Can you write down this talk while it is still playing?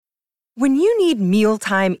When you need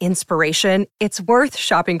mealtime inspiration, it's worth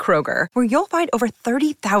shopping Kroger, where you'll find over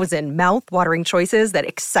 30,000 mouth-watering choices that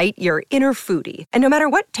excite your inner foodie. And no matter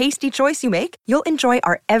what tasty choice you make, you'll enjoy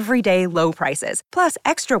our everyday low prices, plus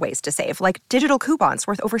extra ways to save, like digital coupons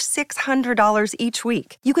worth over $600 each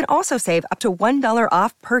week. You can also save up to $1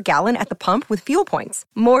 off per gallon at the pump with fuel points.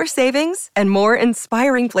 More savings and more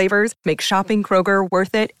inspiring flavors make shopping Kroger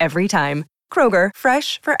worth it every time. Kroger,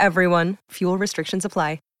 fresh for everyone. Fuel restrictions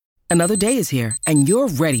apply. Another day is here, and you're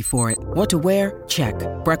ready for it. What to wear? Check.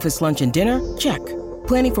 Breakfast, lunch, and dinner? Check.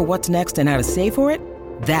 Planning for what's next and how to save for it?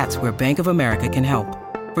 That's where Bank of America can help.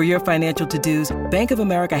 For your financial to-dos, Bank of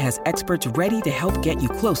America has experts ready to help get you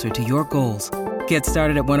closer to your goals. Get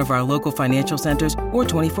started at one of our local financial centers or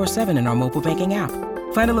 24/7 in our mobile banking app.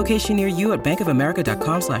 Find a location near you at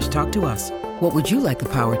bankofamerica.com/talktous. What would you like the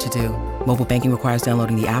power to do? Mobile banking requires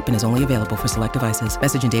downloading the app and is only available for select devices.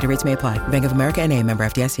 Message and data rates may apply. Bank of America N.A., member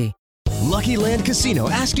FDIC. Lucky Land Casino,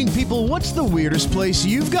 asking people, what's the weirdest place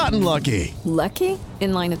you've gotten lucky? Lucky?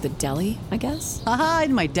 In line at the deli, I guess? Aha,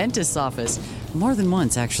 in my dentist's office. More than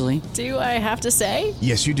once, actually. Do I have to say?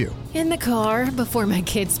 Yes, you do. In the car before my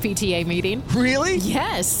kids' PTA meeting. Really?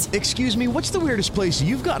 Yes. Excuse me, what's the weirdest place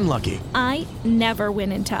you've gotten lucky? I never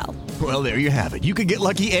win and tell. Well, there you have it. You can get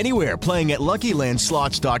lucky anywhere, playing at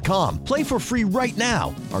LuckyLandSlots.com. Play for free right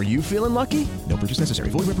now. Are you feeling lucky? No purchase necessary.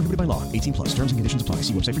 Void where prohibited by law. 18+. Terms and conditions apply.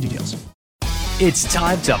 See website for details. It's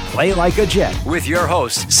time to Play Like a Jet with your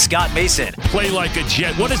host, Scott Mason. Play like a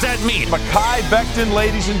Jet. What does that mean? Mekhi Becton,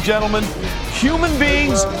 ladies and gentlemen. Human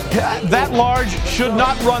beings that large should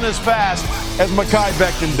not run as fast as Mekhi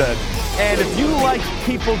Becton did. And if you like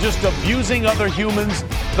people just abusing other humans,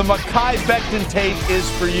 the Mekhi Becton tape is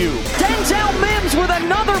for you. Denzel Mims with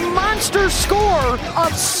another monster score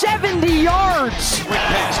of 70 yards. Quick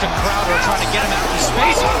pass to Crowder, trying to get him out of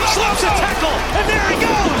space. Slips a tackle, and there he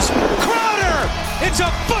goes. Crowder! It's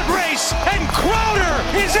a foot race, and Crowder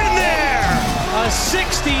is in there. A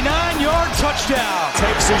 69-yard touchdown.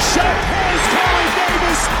 Takes a shot. Here's Corey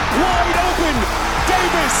Davis, wide open.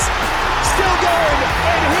 Davis still going,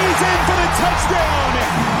 and he's in for the touchdown.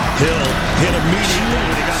 Hill hit immediately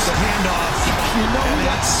when he got the handoff. You know and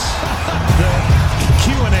that's the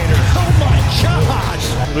Q-inator. Oh my gosh!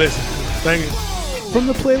 Listen, thank you. From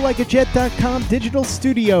the PlayLikeAJet.com digital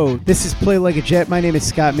studio, this is Play Like a Jet. My name is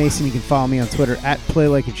Scott Mason. You can follow me on Twitter at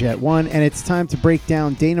PlayLikeAJet1, and it's time to break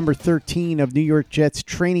down day number 13 of New York Jets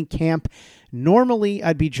training camp. Normally,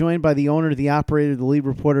 I'd be joined by the owner, the operator, the lead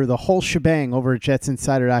reporter, the whole shebang over at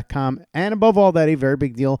JetsInsider.com, and above all that, a very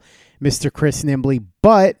big deal, Mr. Chris Nimbley.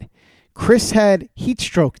 But Chris had heat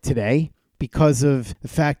stroke today because of the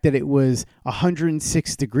fact that it was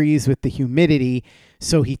 106 degrees with the humidity.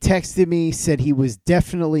 So he texted me, said he was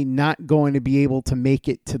definitely not going to be able to make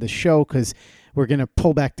it to the show because we're going to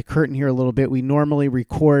pull back the curtain here a little bit. We normally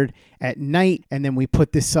record at night, and then we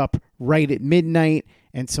put this up right at midnight.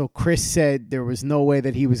 And so Chris said there was no way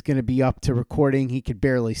that he was going to be up to recording. He could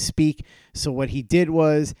barely speak. So what he did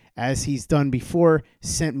was, as he's done before,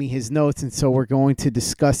 sent me his notes. And so we're going to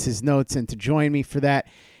discuss his notes. And to join me for that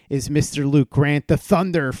is Mr. Luke Grant, the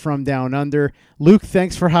Thunder from Down Under. Luke,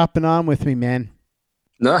 thanks for hopping on with me, man.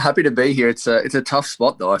 No, happy to be here. It's a tough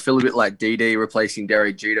spot, though. I feel a bit like DD replacing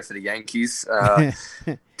Derek Jeter for the Yankees.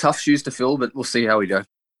 Tough shoes to fill, but we'll see how we go.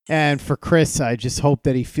 And for Chris, I just hope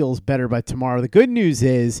that he feels better by tomorrow. The good news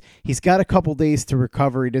is he's got a couple days to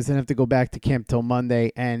recover. He doesn't have to go back to camp till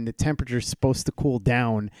Monday, and the temperature's supposed to cool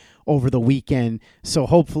down over the weekend. So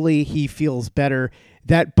hopefully he feels better.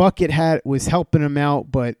 That bucket hat was helping him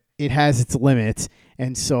out, but it has its limits.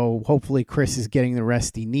 And so hopefully Chris is getting the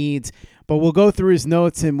rest he needs. But we'll go through his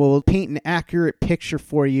notes and we'll paint an accurate picture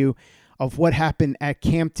for you of what happened at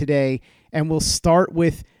camp today. And we'll start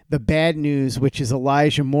with the bad news, which is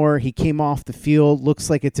Elijah Moore. He came off the field. Looks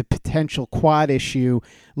like it's a potential quad issue.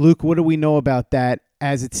 Luke, what do we know about that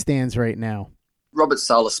as it stands right now? Robert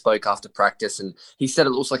Saleh spoke after practice, and he said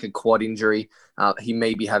it looks like a quad injury. He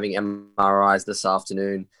may be having MRIs this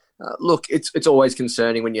afternoon. Look, it's always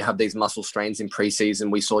concerning when you have these muscle strains in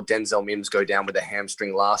preseason. We saw Denzel Mims go down with a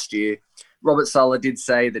hamstring last year. Robert Saleh did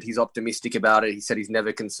say that he's optimistic about it. He said he's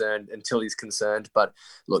never concerned until he's concerned. But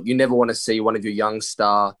look, you never want to see one of your young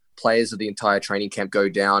star players of the entire training camp go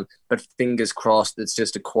down. But fingers crossed, it's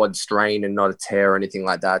just a quad strain and not a tear or anything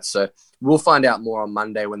like that. So we'll find out more on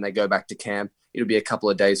Monday when they go back to camp. It'll be a couple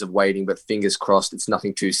of days of waiting, but fingers crossed it's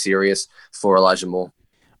nothing too serious for Elijah Moore.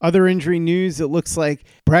 Other injury news, it looks like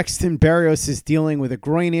Braxton Berrios is dealing with a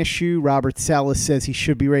groin issue. Robert Saleh says he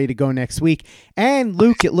should be ready to go next week. And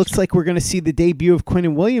Luke, it looks like we're going to see the debut of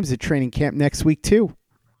Quinnen Williams at training camp next week too.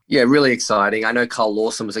 Yeah, really exciting. I know Carl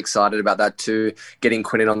Lawson was excited about that too, getting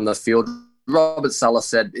Quinnen on the field. Robert Saleh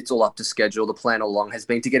said it's all up to schedule. The plan all along has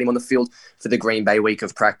been to get him on the field for the Green Bay week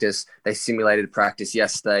of practice. They simulated practice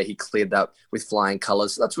yesterday. He cleared that with flying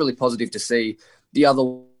colours. So that's really positive to see. The other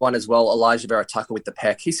one as well, Elijah Vera Tucker with the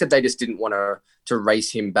pec. He said they just didn't want to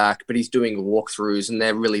race him back, but he's doing walkthroughs and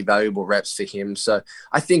they're really valuable reps for him. So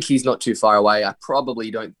I think he's not too far away. I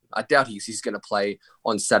doubt he's going to play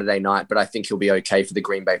on Saturday night, but I think he'll be okay for the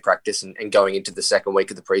Green Bay practice and going into the second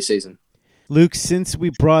week of the preseason. Luke, since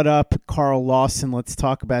we brought up Carl Lawson, let's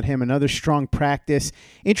talk about him. Another strong practice.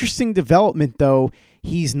 Interesting development, though.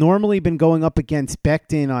 He's normally been going up against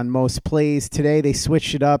Becton on most plays. Today they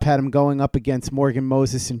switched it up, had him going up against Morgan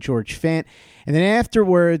Moses and George Fant. And then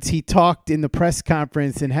afterwards, he talked in the press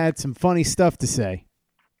conference and had some funny stuff to say.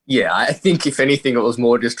 Yeah, I think if anything, it was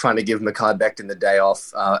more just trying to give Mekhi Becton the day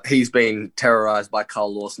off. He's been terrorized by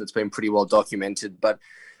Carl Lawson. It's been pretty well documented, but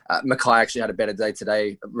Mekhi actually had a better day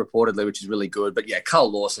today, reportedly, which is really good. But yeah,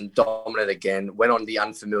 Carl Lawson dominant again, went on the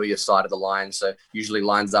unfamiliar side of the line, so usually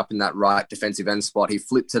lines up in that right defensive end spot. He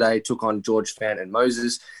flipped today, took on George Fant and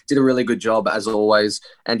Moses, did a really good job as always.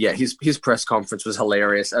 And yeah, his press conference was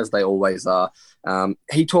hilarious, as they always are.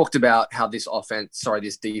 He talked about how this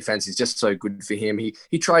defense is just so good for him.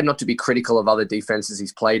 He tried not to be critical of other defenses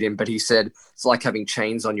he's played in, but he said it's like having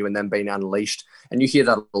chains on you and then being unleashed. And you hear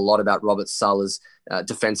that a lot about Robert Saleh's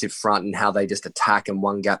defensive front and how they just attack and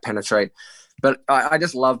one gap penetrate. But I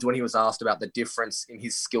just loved when he was asked about the difference in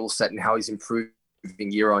his skill set and how he's improving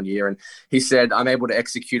year on year. And he said, I'm able to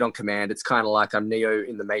execute on command. It's kind of like I'm Neo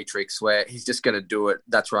in the Matrix, where he's just going to do it.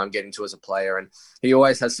 That's where I'm getting to as a player. And he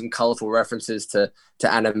always has some colorful references to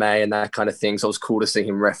anime and that kind of thing. So it was cool to see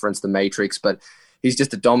him reference the Matrix, but he's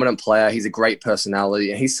just a dominant player. He's a great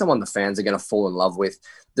personality, and he's someone the fans are going to fall in love with.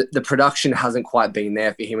 The production hasn't quite been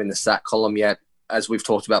there for him in the sack column yet. As we've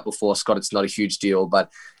talked about before, Scott, it's not a huge deal,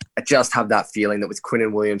 but I just have that feeling that with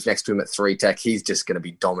Quinnen Williams next to him at 3 tech, he's just going to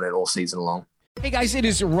be dominant all season long. Hey guys, it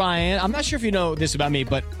is Ryan. I'm not sure if you know this about me,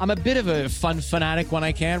 but I'm a bit of a fun fanatic when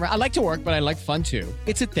I can. I like to work, but I like fun too.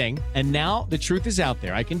 It's a thing. And now the truth is out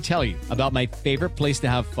there. I can tell you about my favorite place to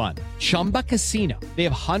have fun. Chumba Casino. They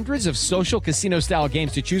have hundreds of social casino style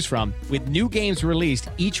games to choose from with new games released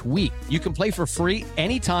each week. You can play for free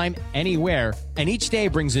anytime, anywhere. And each day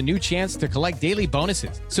brings a new chance to collect daily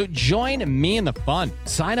bonuses. So join me in the fun.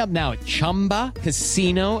 Sign up now at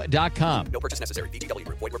ChumbaCasino.com. No purchase necessary. VGW.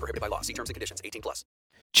 Void where prohibited by law. See terms and conditions. 18+.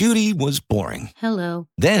 Judy was boring. Hello.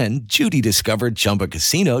 Then Judy discovered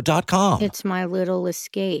ChumbaCasino.com. It's my little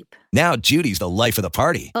escape. Now Judy's the life of the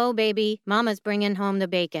party. Oh, baby, mama's bringing home the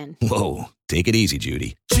bacon. Whoa, take it easy,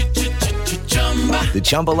 Judy. The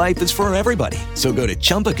Chumba life is for everybody. So go to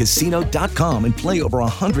ChumbaCasino.com and play over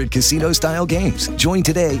 100 casino-style games. Join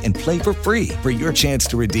today and play for free for your chance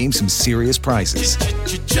to redeem some serious prizes.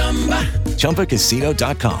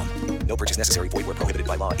 ChumbaCasino.com. No purchase necessary. Void where prohibited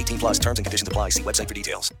by law. 18+. Terms and conditions apply. See website for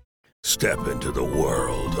details. Step into the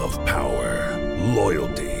world of power,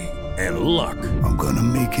 loyalty, and luck. I'm going to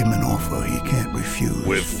make him an offer he can't refuse.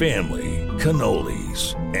 With family,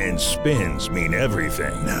 cannolis, and spins mean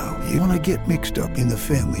everything. Now, you want to get mixed up in the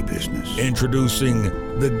family business. Introducing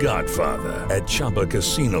The Godfather at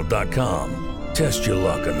ChumbaCasino.com. Test your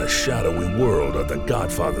luck in the shadowy world of The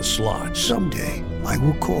Godfather slot. Someday, I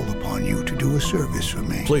will call upon you to do a service for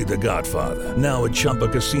me. Play The Godfather, now at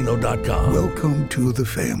ChumbaCasino.com. Welcome to the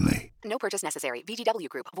family. No purchase necessary. VGW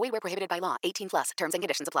Group. Void where prohibited by law. 18+. Terms and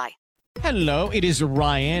conditions apply. Hello, it is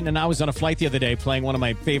Ryan, and I was on a flight the other day playing one of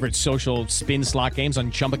my favorite social spin slot games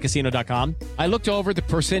on ChumbaCasino.com. I looked over at the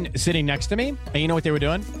person sitting next to me, and you know what they were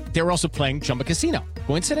doing? They were also playing Chumba Casino.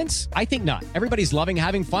 Coincidence? I think not. Everybody's loving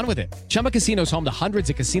having fun with it. Chumba Casino is home to hundreds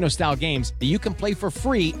of casino-style games that you can play for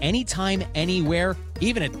free anytime, anywhere,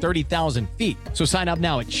 even at 30,000 feet. So sign up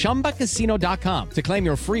now at ChumbaCasino.com to claim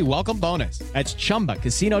your free welcome bonus. That's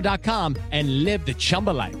ChumbaCasino.com and live the Chumba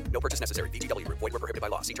life. No purchase necessary. VGW. Void where prohibited by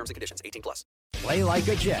law. See terms and conditions. 18+. Play like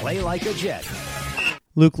a Jet. Play like a Jet.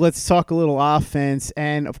 Luke, let's talk a little offense.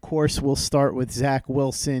 And, of course, we'll start with Zach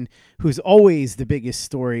Wilson, who's always the biggest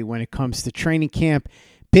story when it comes to training camp.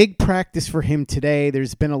 Big practice for him today.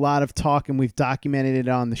 There's been a lot of talk, and we've documented it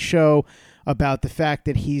on the show, about the fact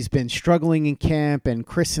that he's been struggling in camp, and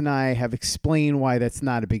Chris and I have explained why that's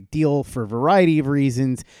not a big deal for a variety of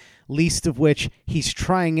reasons, least of which he's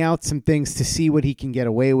trying out some things to see what he can get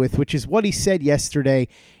away with, which is what he said yesterday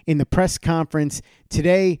in the press conference.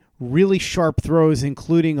 Today, really sharp throws,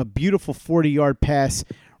 including a beautiful 40-yard pass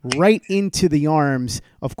right into the arms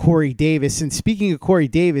of Corey Davis. And speaking of Corey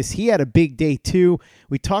Davis, he had a big day too.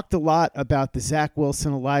 We talked a lot about the Zach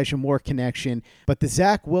Wilson, Elijah Moore connection, but the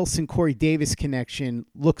Zach Wilson, Corey Davis connection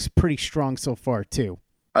looks pretty strong so far too.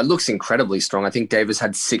 It looks incredibly strong. I think Davis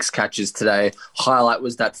had 6 catches today. Highlight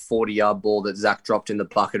was that 40-yard ball that Zach dropped in the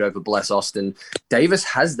bucket over Bless Austin. Davis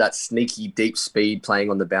has that sneaky deep speed playing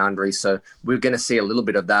on the boundary, so we're going to see a little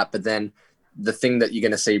bit of that. But then the thing that you're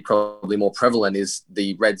going to see probably more prevalent is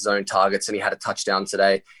the red zone targets, and he had a touchdown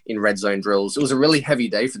today in red zone drills. It was a really heavy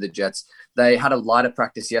day for the Jets. They had a lighter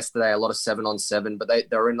practice yesterday, a lot of 7-on-7, but they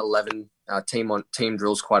were in 11 team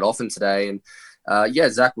drills quite often today. And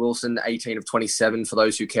Zach Wilson, 18 of 27, for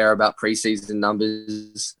those who care about preseason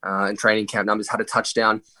numbers and training camp numbers, had a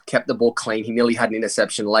touchdown, kept the ball clean. He nearly had an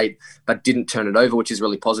interception late, but didn't turn it over, which is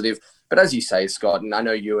really positive. But as you say, Scott, and I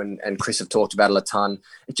know you and Chris have talked about it a ton,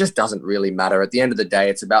 it just doesn't really matter. At the end of the day,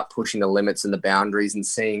 it's about pushing the limits and the boundaries and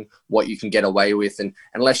seeing what you can get away with. And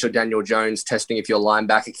unless you're Daniel Jones, testing if your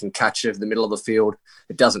linebacker can catch it over the middle of the field,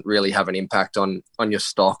 it doesn't really have an impact on your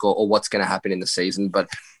stock or what's going to happen in the season. But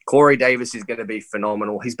Corey Davis is going to be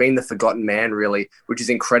phenomenal. He's been the forgotten man, really, which is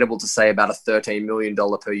incredible to say about a $13 million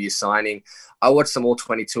per year signing. I watched some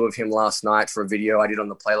All-22 of him last night for a video I did on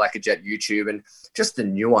the Play Like a Jet YouTube, and just the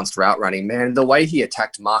nuanced route running, man. The way he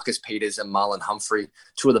attacked Marcus Peters and Marlon Humphrey,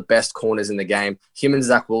 2 of the best corners in the game. Him and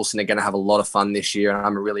Zach Wilson are going to have a lot of fun this year, and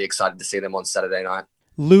I'm really excited to see them on Saturday night.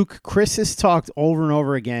 Luke, Chris has talked over and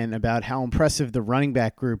over again about how impressive the running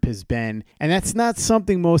back group has been, and that's not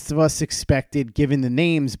something most of us expected given the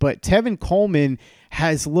names, but Tevin Coleman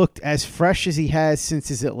has looked as fresh as he has since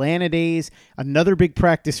his Atlanta days. Another big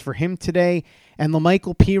practice for him today. And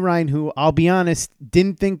La'Mical Perine, who I'll be honest,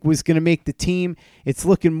 didn't think was going to make the team. It's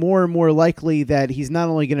looking more and more likely that he's not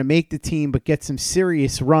only going to make the team, but get some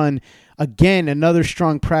serious run. Again, another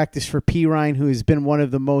strong practice for Perine, who has been one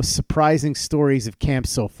of the most surprising stories of camp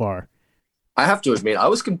so far. I have to admit, I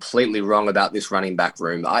was completely wrong about this running back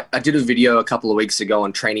room. I did a video a couple of weeks ago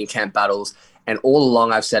on training camp battles, and all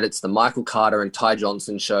along I've said it's the Michael Carter and Ty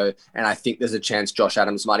Johnson show, and I think there's a chance Josh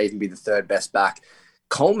Adams might even be the third best back.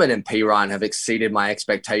 Coleman and Perine have exceeded my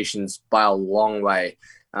expectations by a long way.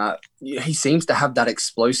 He seems to have that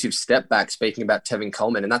explosive step back, speaking about Tevin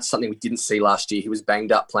Coleman, and that's something we didn't see last year. He was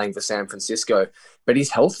banged up playing for San Francisco, but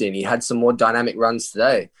he's healthy and he had some more dynamic runs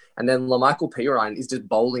today. And then La'Mical Perine is just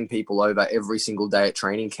bowling people over every single day at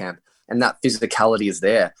training camp, and that physicality is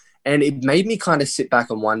there. And it made me kind of sit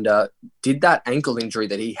back and wonder, did that ankle injury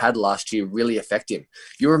that he had last year really affect him?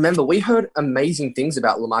 You remember, we heard amazing things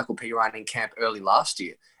about La'Mical Perine in camp early last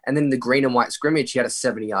year. And then in the green and white scrimmage, he had a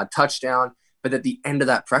 70-yard touchdown. But at the end of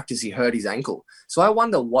that practice, he hurt his ankle. So I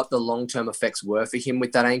wonder what the long-term effects were for him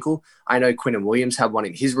with that ankle. I know Quinnen Williams had one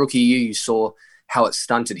in his rookie year. You saw how it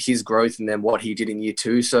stunted his growth and then what he did in year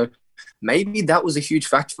 2. So maybe that was a huge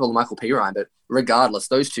factor for La'Mical Perine. But regardless,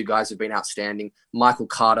 those 2 guys have been outstanding. Michael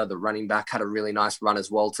Carter, the running back, had a really nice run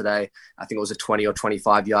as well today. I think it was a 20 or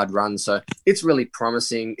 25-yard run. So it's really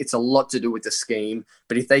promising. It's a lot to do with the scheme.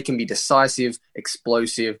 But if they can be decisive,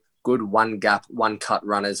 explosive, good one-gap, one-cut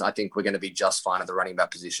runners, I think we're going to be just fine at the running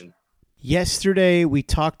back position. Yesterday, we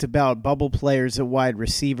talked about bubble players at wide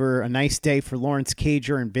receiver. A nice day for Lawrence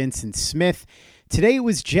Cager and Vincent Smith. Today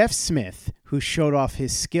was Jeff Smith, who showed off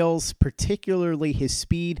his skills, particularly his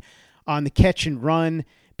speed on the catch and run.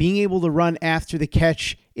 Being able to run after the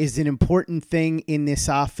catch is an important thing in this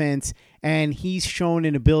offense, and he's shown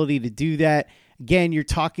an ability to do that. Again, you're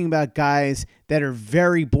talking about guys that are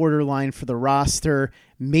very borderline for the roster.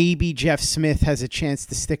 Maybe Jeff Smith has a chance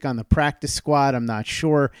to stick on the practice squad. I'm not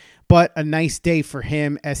sure, but a nice day for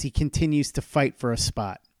him as he continues to fight for a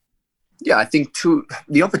spot. Yeah, I think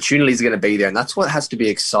the opportunity is going to be there, and that's what has to be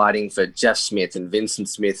exciting for Jeff Smith and Vincent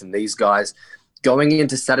Smith and these guys. Going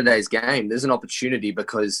into Saturday's game, there's an opportunity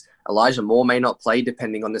because Elijah Moore may not play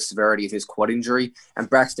depending on the severity of his quad injury, and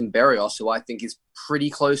Braxton Berrios, who I think is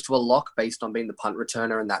pretty close to a lock based on being the punt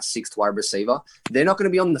returner and that 6th wide receiver, they're not going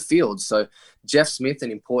to be on the field. So Jeff Smith,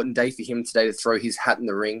 an important day for him today to throw his hat in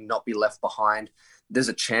the ring, not be left behind. There's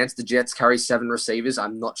a chance the Jets carry 7 receivers.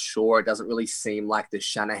 I'm not sure. It doesn't really seem like the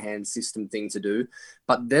Shanahan system thing to do,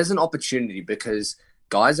 but there's an opportunity because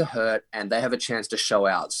guys are hurt and they have a chance to show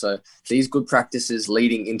out. So these good practices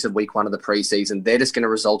leading into week 1 of the preseason, they're just going to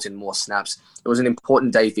result in more snaps. It was an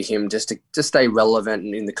important day for him just to stay relevant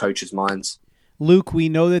and in the coaches' minds. Luke, we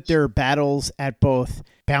know that there are battles at both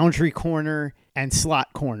boundary corner and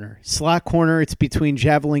slot corner. Slot corner, it's between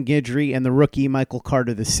Javelin Guidry and the rookie Michael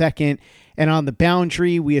Carter II. And on the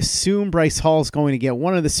boundary, we assume Bryce Hall is going to get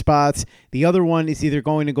one of the spots. The other one is either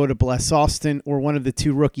going to go to Bless Austin or one of the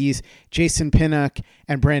two rookies, Jason Pinnock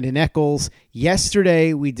and Brandon Echols.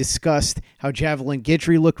 Yesterday, we discussed how Javelin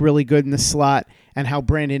Guidry looked really good in the slot and how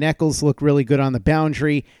Brandon Echols looked really good on the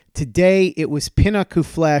boundary. Today, it was Pinnock who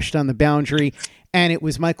flashed on the boundary, and it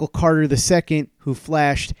was Michael Carter II who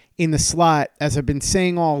flashed in the slot. As I've been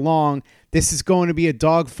saying all along, this is going to be a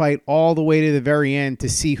dogfight all the way to the very end to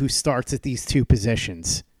see who starts at these two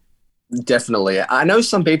positions. Definitely. I know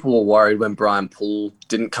some people were worried when Brian Poole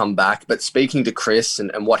didn't come back, but speaking to Chris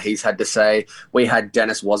and what he's had to say, we had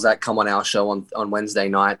Dennis Wozak come on our show on Wednesday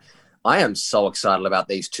night. I am so excited about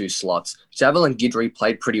these two slots. Javelin Guidry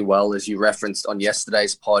played pretty well, as you referenced on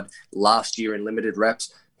yesterday's pod, last year in limited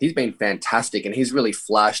reps. He's been fantastic, and he's really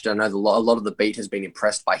flashed. I know a lot of the beat has been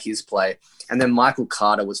impressed by his play. And then Michael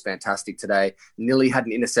Carter was fantastic today. Nearly had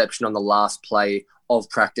an interception on the last play of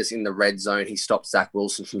practice in the red zone. He stopped Zach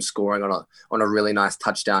Wilson from scoring on a really nice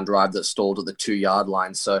touchdown drive that stalled at the 2-yard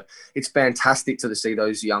line. So it's fantastic to see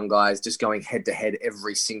those young guys just going head-to-head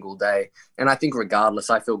every single day. And I think regardless,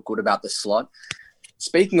 I feel good about the slot.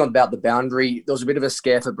 Speaking about the boundary, there was a bit of a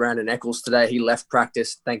scare for Brandon Echols today. He left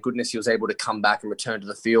practice. Thank goodness he was able to come back and return to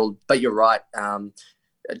the field. But you're right.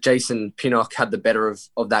 Jason Pinnock had the better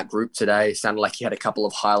of that group today. Sounded like he had a couple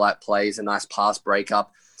of highlight plays, a nice pass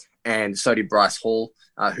breakup. And so did Bryce Hall,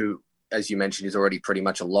 who, as you mentioned, is already pretty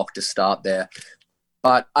much a lock to start there.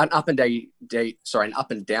 But an up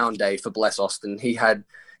and down day for Bless Austin.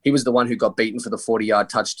 He was the one who got beaten for the 40-yard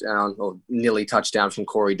touchdown or nearly touchdown from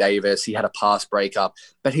Corey Davis. He had a pass breakup,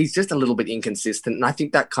 but he's just a little bit inconsistent. And I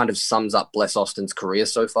think that kind of sums up Bless Austin's career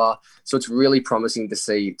so far. So it's really promising to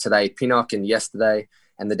see today Pinnock and yesterday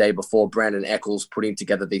and the day before Brandon Echols putting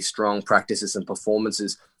together these strong practices and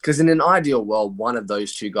performances. Because in an ideal world, one of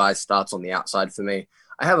those two guys starts on the outside for me.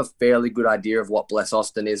 I have a fairly good idea of what Bless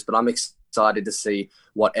Austin is, but I'm excited to see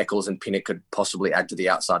what Echols and Pinnock could possibly add to the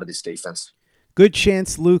outside of this defense. Good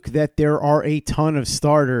chance, Luke, that there are a ton of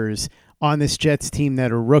starters on this Jets team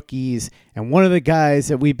that are rookies. And one of the guys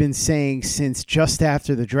that we've been saying since just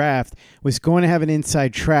after the draft was going to have an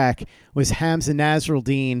inside track was Hamza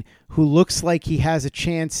Nasruddin, who looks like he has a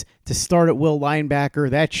chance to start at will linebacker.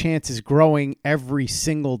 That chance is growing every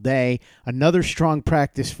single day. Another strong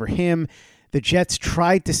practice for him. The Jets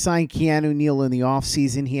tried to sign Keanu Neal in the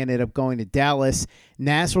offseason. He ended up going to Dallas.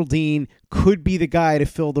 Nasruddin could be the guy to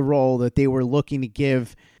fill the role that they were looking to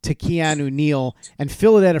give to Keanu Neal and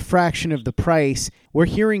fill it at a fraction of the price. We're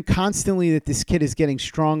hearing constantly that this kid is getting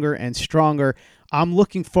stronger and stronger. I'm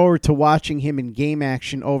looking forward to watching him in game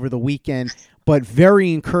action over the weekend, but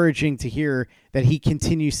very encouraging to hear that he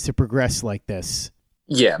continues to progress like this.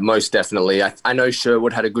 Yeah, most definitely. I know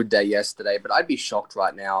Sherwood had a good day yesterday, but I'd be shocked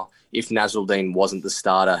right now if Nasruddin wasn't the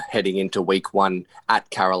starter heading into week 1 at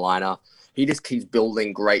Carolina. He just keeps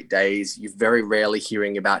building great days. You're very rarely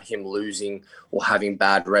hearing about him losing or having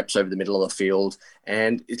bad reps over the middle of the field.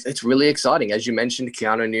 And it's really exciting. As you mentioned,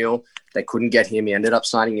 Keanu Neal, they couldn't get him. He ended up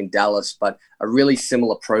signing in Dallas, but a really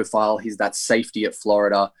similar profile. He's that safety at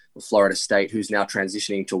Florida State, who's now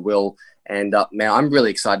transitioning to Will. And man, I'm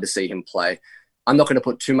really excited to see him play. I'm not going to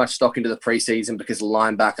put too much stock into the preseason because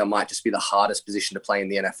linebacker might just be the hardest position to play in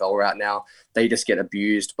the NFL right now. They just get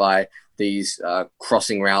abused by these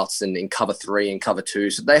crossing routes and in cover 3 and cover 2.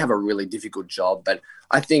 So they have a really difficult job. But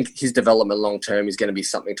I think his development long-term is going to be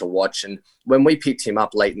something to watch. And when we picked him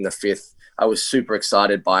up late in the 5th, I was super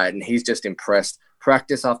excited by it. And he's just impressed.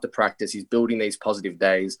 Practice after practice, he's building these positive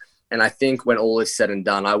days. And I think when all is said and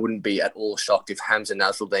done, I wouldn't be at all shocked if Hamza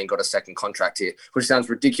Nasruddin got a second contract here, which sounds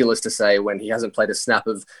ridiculous to say when he hasn't played a snap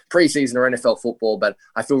of preseason or NFL football, but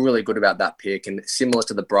I feel really good about that pick. And similar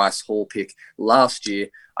to the Bryce Hall pick last year,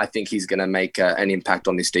 I think he's going to make an impact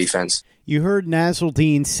on this defense. You heard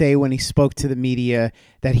Nasruddin say when he spoke to the media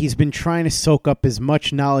that he's been trying to soak up as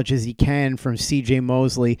much knowledge as he can from C.J.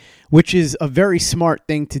 Mosley, which is a very smart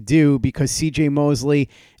thing to do because C.J. Mosley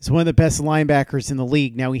is one of the best linebackers in the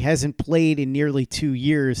league. Now, he hasn't played in nearly 2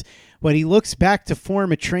 years, but he looks back to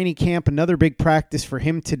form at training camp, another big practice for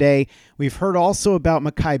him today. We've heard also about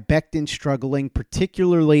Mekhi Becton struggling,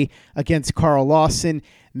 particularly against Carl Lawson.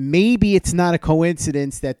 Maybe it's not a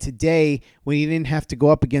coincidence that today, when he didn't have to go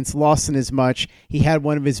up against Lawson as much, he had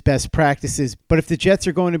one of his best practices. But if the Jets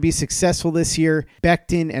are going to be successful this year,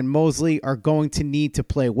 Becton and Mosley are going to need to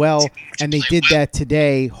play well, and they did that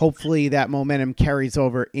today. Hopefully that momentum carries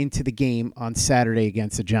over into the game on Saturday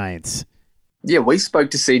against the Giants. Yeah, we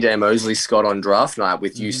spoke to CJ Mosley, Scott, on draft night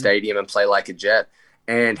with U Stadium and Play Like a Jet.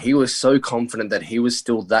 And he was so confident that he was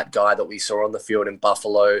still that guy that we saw on the field in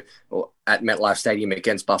Buffalo, or at MetLife Stadium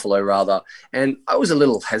against Buffalo, rather. And I was a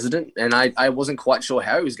little hesitant, and I wasn't quite sure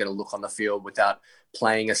how he was going to look on the field without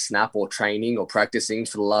playing a snap or training or practicing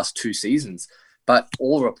for the last 2 seasons. But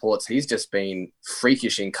all reports, he's just been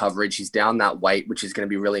freakish in coverage. He's down that weight, which is going to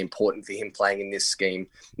be really important for him playing in this scheme.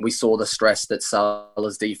 We saw the stress that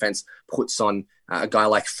Salah's defense puts on a guy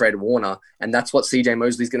like Fred Warner, and that's what CJ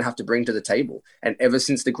Mosley's going to have to bring to the table. And ever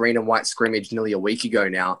since the green and white scrimmage nearly a week ago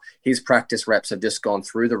now, his practice reps have just gone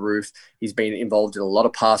through the roof. He's been involved in a lot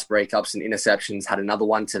of pass breakups and interceptions, had another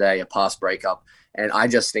one today, a pass breakup. And I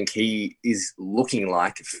just think he is looking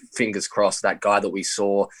like, fingers crossed, that guy that we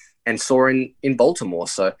saw in Baltimore.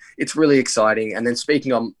 So it's really exciting. And then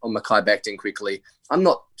speaking on Mekhi Becton quickly, I'm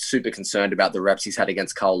not super concerned about the reps he's had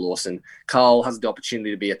against Carl Lawson. Carl has the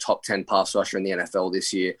opportunity to be a top 10 pass rusher in the NFL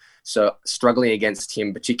this year. So struggling against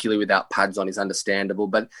him, particularly without pads on, is understandable.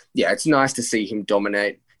 But yeah, it's nice to see him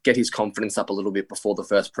dominate, get his confidence up a little bit before the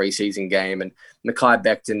first preseason game. And Mekhi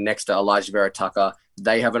Becton next to Elijah Vera-Tucker,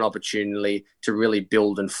 they have an opportunity to really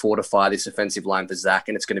build and fortify this offensive line for Zach,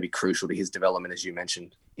 and it's going to be crucial to his development, as you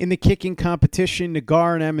mentioned. In the kicking competition,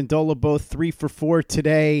 Nagar and Amendola both 3 for 4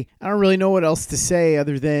 today. I don't really know what else to say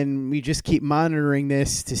other than we just keep monitoring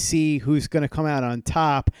this to see who's going to come out on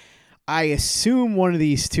top. I assume one of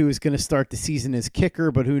these two is going to start the season as kicker,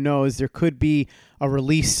 but who knows? There could be a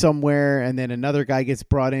release somewhere, and then another guy gets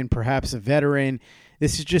brought in, perhaps a veteran.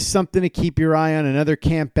 This is just something to keep your eye on, another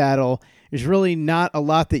camp battle. There's really not a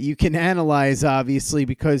lot that you can analyze, obviously,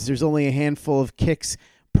 because there's only a handful of kicks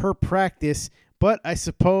per practice, but I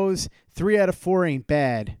suppose 3 out of 4 ain't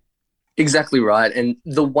bad. Exactly right. And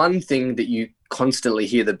the one thing that you constantly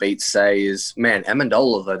hear the beats say is, man,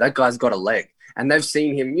 Amendola, though, that guy's got a leg. And they've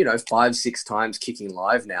seen him, 5-6 times kicking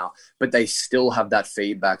live now, but they still have that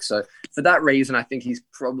feedback. So for that reason, I think he's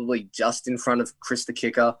probably just in front of Chris the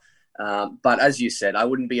kicker. But as you said, I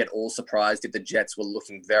wouldn't be at all surprised if the Jets were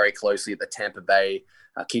looking very closely at the Tampa Bay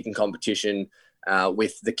kicking competition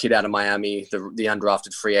with the kid out of Miami, the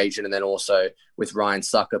undrafted free agent, and then also with Ryan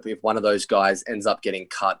Succop. If one of those guys ends up getting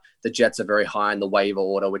cut, the Jets are very high in the waiver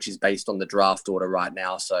order, which is based on the draft order right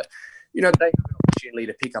now. So, they have an opportunity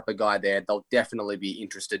to pick up a guy there. They'll definitely be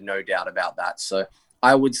interested, no doubt about that. So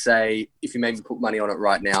I would say if you made me put money on it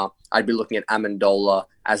right now, I'd be looking at Amendola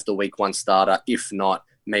as the week 1 starter. If not,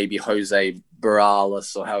 maybe Jose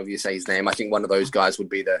Barales, or however you say his name. I think one of those guys would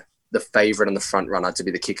be the favorite and the front runner to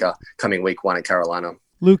be the kicker coming week 1 at Carolina.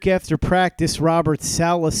 Luke, after practice, Robert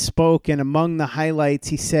Saleh spoke, and among the highlights,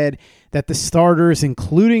 he said that the starters,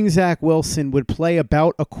 including Zach Wilson, would play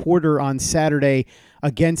about a quarter on Saturday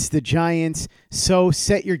against the Giants. So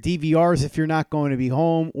set your DVRs if you're not going to be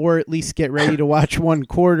home, or at least get ready to watch 1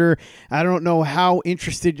 quarter. I don't know how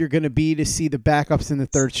interested you're going to be to see the backups and the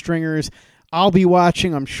third stringers. I'll be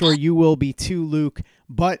watching. I'm sure you will be too, Luke.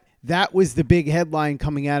 But that was the big headline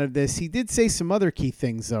coming out of this. He did say some other key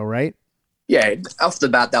things, though, right? Yeah, off the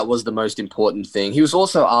bat, that was the most important thing. He was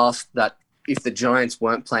also asked that if the Giants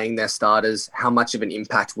weren't playing their starters, how much of an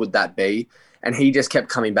impact would that be? And he just kept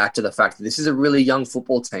coming back to the fact that this is a really young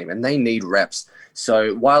football team and they need reps.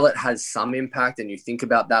 So while it has some impact, and you think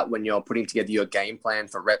about that when you're putting together your game plan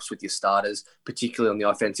for reps with your starters, particularly on the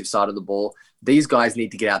offensive side of the ball, these guys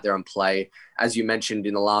need to get out there and play. As you mentioned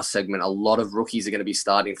in the last segment, a lot of rookies are going to be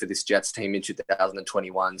starting for this Jets team in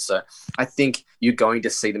 2021. So I think you're going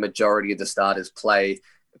to see the majority of the starters play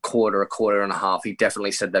a quarter and a half. He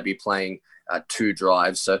definitely said they'd be playing 2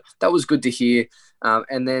 drives. So that was good to hear.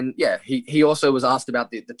 And then, he also was asked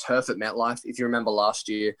about the turf at MetLife. If you remember last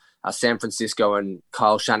year, San Francisco and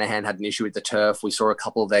Kyle Shanahan had an issue with the turf. We saw a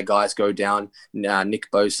couple of their guys go down.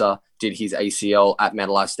 Nick Bosa did his ACL at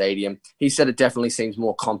MetLife Stadium. He said it definitely seems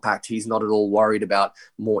more compact. He's not at all worried about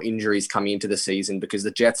more injuries coming into the season because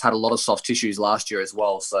the Jets had a lot of soft tissues last year as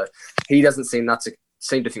well. So he doesn't seem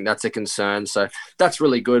to think that's a concern. So that's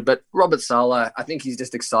really good. But Robert Saleh, I think he's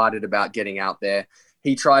just excited about getting out there.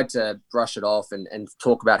 He tried to brush it off and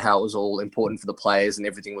talk about how it was all important for the players and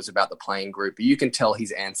everything was about the playing group. But you can tell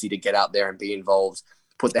he's antsy to get out there and be involved,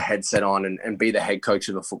 put the headset on and be the head coach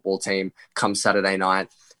of the football team come Saturday night.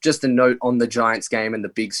 Just a note on the Giants game and the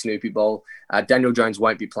big Snoopy Bowl. Daniel Jones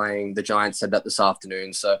won't be playing. The Giants said that this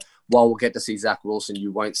afternoon. So while we'll get to see Zach Wilson,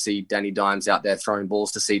 you won't see Danny Dimes out there throwing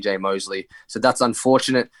balls to CJ Mosley. So that's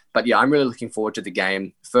unfortunate. But yeah, I'm really looking forward to the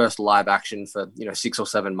game. First live action for 6 or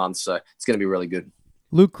 7 months. So it's going to be really good.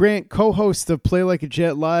 Luke Grant, co-host of Play Like a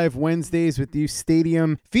Jet Live Wednesdays with You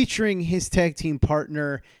Stadium, featuring his tag team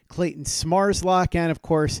partner, Clayton Smarslock, and of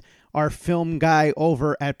course, our film guy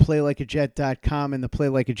over at PlayLikeAJet.com and the Play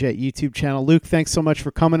Like a Jet YouTube channel. Luke, thanks so much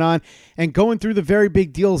for coming on and going through the very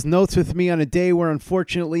big deals notes with me on a day where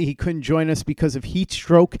unfortunately he couldn't join us because of heat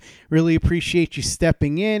stroke. Really appreciate you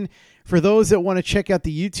stepping in. For those that want to check out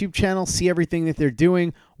the YouTube channel, see everything that they're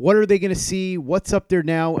doing, what are they going to see? What's up there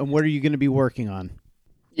now? And what are you going to be working on?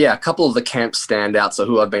 Yeah, a couple of the camp standouts are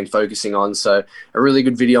who I've been focusing on. So a really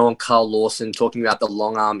good video on Carl Lawson talking about the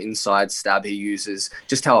long arm inside stab he uses,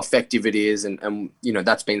 just how effective it is. And you know,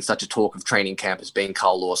 that's been such a talk of training camp as being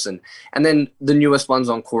Carl Lawson. And then the newest one's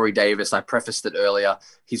on Corey Davis. I prefaced it earlier,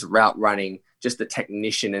 his route running, just the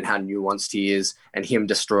technician and how nuanced he is, and him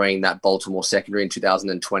destroying that Baltimore secondary in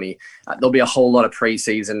 2020. There'll be a whole lot of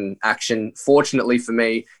preseason action. Fortunately for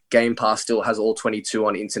me, Game Pass still has all 22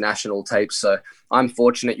 on international tapes, so I'm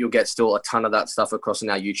fortunate you'll get still a ton of that stuff across on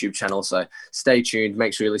our YouTube channel. So stay tuned.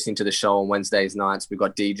 Make sure you're listening to the show on Wednesdays nights. We've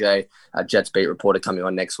got DJ, Jets beat reporter, coming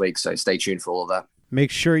on next week, so stay tuned for all of that. Make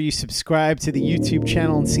sure you subscribe to the YouTube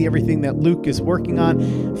channel and see everything that Luke is working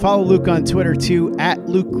on. Follow Luke on Twitter too, at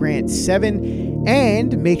LukeGrant7.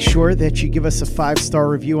 And make sure that you give us a 5-star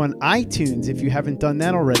review on iTunes if you haven't done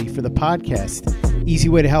that already for the podcast. Easy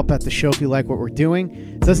way to help out the show if you like what we're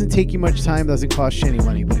doing. Doesn't take you much time, doesn't cost you any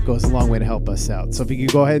money, but it goes a long way to help us out. So if you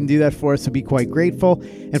could go ahead and do that for us, we'd be quite grateful.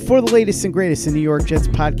 And for the latest and greatest in New York Jets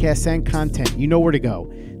podcasts and content, you know where to go.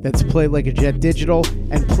 That's Play Like a Jet Digital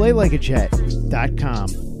and PlayLikeAJet.com.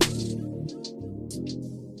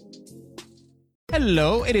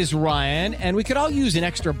 Hello, it is Ryan, and we could all use an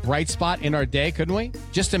extra bright spot in our day, couldn't we?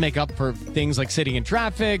 Just to make up for things like sitting in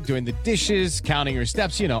traffic, doing the dishes, counting your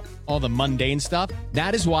steps, you know, all the mundane stuff.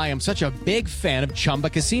 That is why I'm such a big fan of Chumba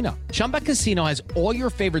Casino. Chumba Casino has all your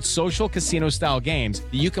favorite social casino-style games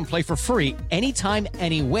that you can play for free anytime,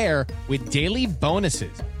 anywhere with daily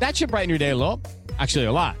bonuses. That should brighten your day a little. Actually,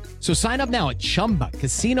 a lot. So sign up now at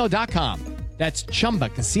ChumbaCasino.com. That's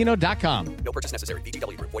ChumbaCasino.com. No purchase necessary.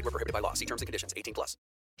 VGW Group. Void where prohibited by law. See terms and conditions. 18+.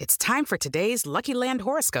 It's time for today's Lucky Land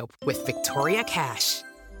horoscope with Victoria Cash.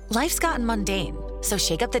 Life's gotten mundane, so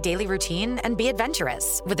shake up the daily routine and be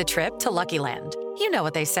adventurous with a trip to Lucky Land. You know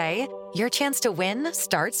what they say. Your chance to win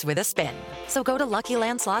starts with a spin. So go to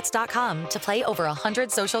LuckyLandSlots.com to play over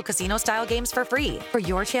 100 social casino-style games for free for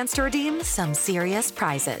your chance to redeem some serious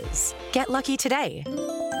prizes. Get lucky today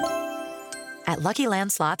at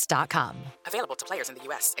LuckyLandSlots.com. Available to players in the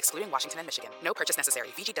U.S., excluding Washington and Michigan. No purchase necessary.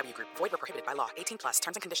 VGW Group. Void where prohibited by law. 18+.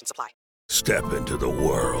 Terms and conditions apply. Step into the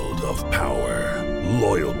world of power,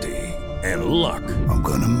 loyalty, and luck. I'm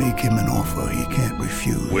gonna make him an offer he can't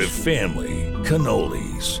refuse. With family,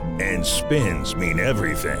 cannolis, and spins mean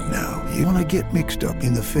everything. Now, you wanna get mixed up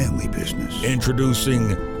in the family business. Introducing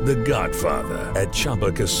The Godfather at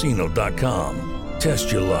ChumbaCasino.com.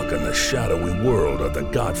 Test your luck in the shadowy world of The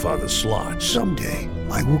Godfather slot. Someday,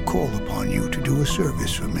 I will call upon you to do a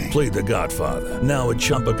service for me. Play The Godfather now at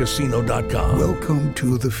ChumbaCasino.com. Welcome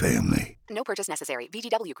to the family. No purchase necessary.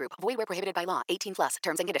 VGW Group. Void where prohibited by law. 18+.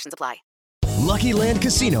 Terms and conditions apply. Lucky Land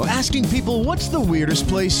Casino, asking people, what's the weirdest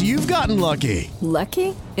place you've gotten lucky?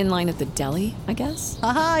 Lucky? In line at the deli, I guess?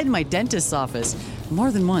 Aha, in my dentist's office.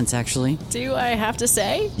 More than once, actually. Do I have to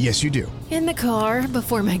say? Yes, you do. In the car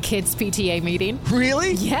before my kids' PTA meeting.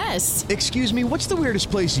 Really? Yes. Excuse me, what's the weirdest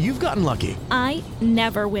place you've gotten lucky? I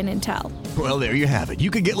never win and tell. Well, there you have it. You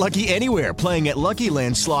can get lucky anywhere, playing at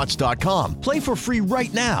LuckyLandSlots.com. Play for free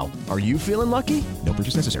right now. Are you feeling lucky? No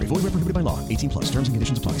purchase necessary. Void where prohibited by law. 18+. Terms and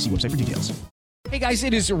conditions apply. See website for details. Hey guys,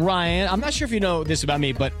 it is Ryan. I'm not sure if you know this about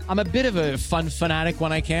me, but I'm a bit of a fun fanatic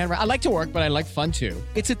when I can. I like to work, but I like fun too.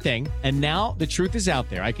 It's a thing. And now the truth is out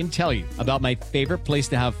there. I can tell you about my favorite place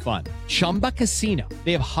to have fun. Chumba Casino.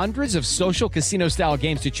 They have hundreds of social casino style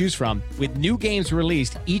games to choose from with new games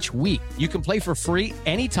released each week. You can play for free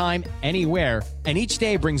anytime, anywhere. And each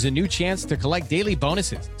day brings a new chance to collect daily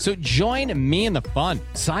bonuses. So join me in the fun.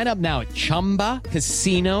 Sign up now at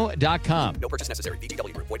ChumbaCasino.com. No purchase necessary.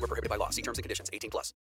 VGW Group. Void where prohibited by law. See terms and conditions. 18+.